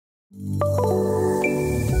All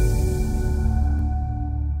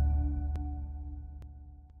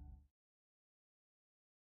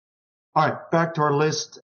right, back to our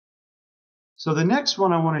list. So the next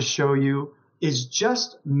one I want to show you is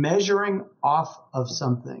just measuring off of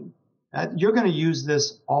something. You're going to use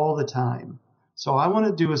this all the time. So I want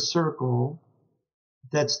to do a circle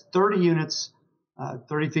that's 30 units,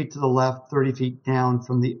 30 feet to the left, 30 feet down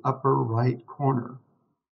from the upper right corner.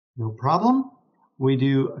 No problem. We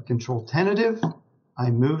do a control tentative.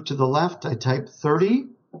 I move to the left, I type 30.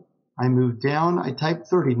 I move down, I type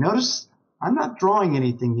 30. Notice I'm not drawing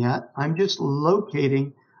anything yet. I'm just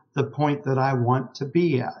locating the point that I want to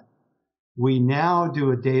be at. We now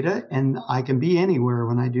do a data, and I can be anywhere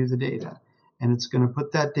when I do the data. And it's going to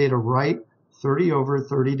put that data right, 30 over,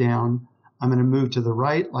 30 down. I'm going to move to the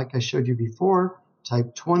right, like I showed you before,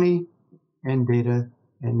 type 20, and data.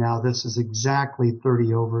 And now this is exactly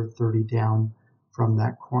 30 over, 30 down from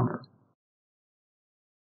that corner.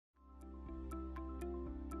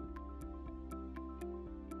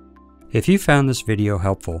 If you found this video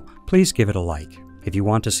helpful, please give it a like. If you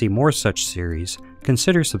want to see more such series,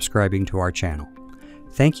 consider subscribing to our channel.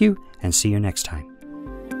 Thank you, and see you next time.